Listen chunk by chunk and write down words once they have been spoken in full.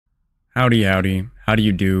Howdy, howdy. How do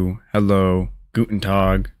you do? Hello, guten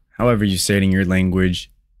tag, however you say it in your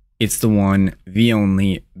language. It's the one, the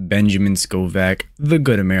only, Benjamin Scovach, the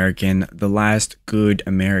good American, the last good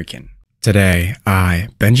American. Today, I,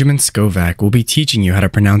 Benjamin Scovach, will be teaching you how to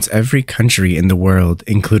pronounce every country in the world,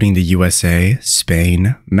 including the USA,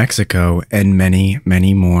 Spain, Mexico, and many,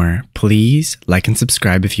 many more. Please like and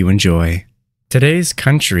subscribe if you enjoy. Today's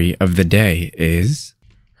country of the day is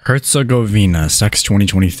Herzegovina SEX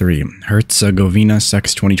 2023. Herzegovina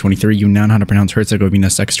SEX 2023. You now know how to pronounce Herzegovina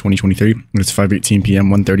SEX 2023. It's 5:18 p.m.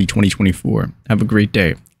 1/30/2024. Have a great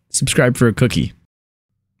day. Subscribe for a cookie.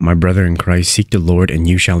 My brother in Christ, seek the Lord and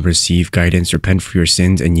you shall receive guidance. Repent for your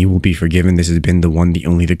sins and you will be forgiven. This has been the one, the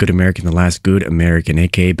only, the good American, the last good American,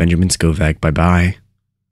 aka Benjamin Scovach. Bye-bye.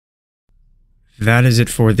 That is it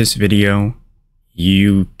for this video.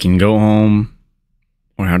 You can go home.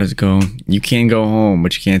 Or how does it go? You can go home,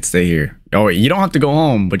 but you can't stay here. Oh, wait, you don't have to go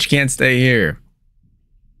home, but you can't stay here.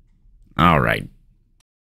 All right.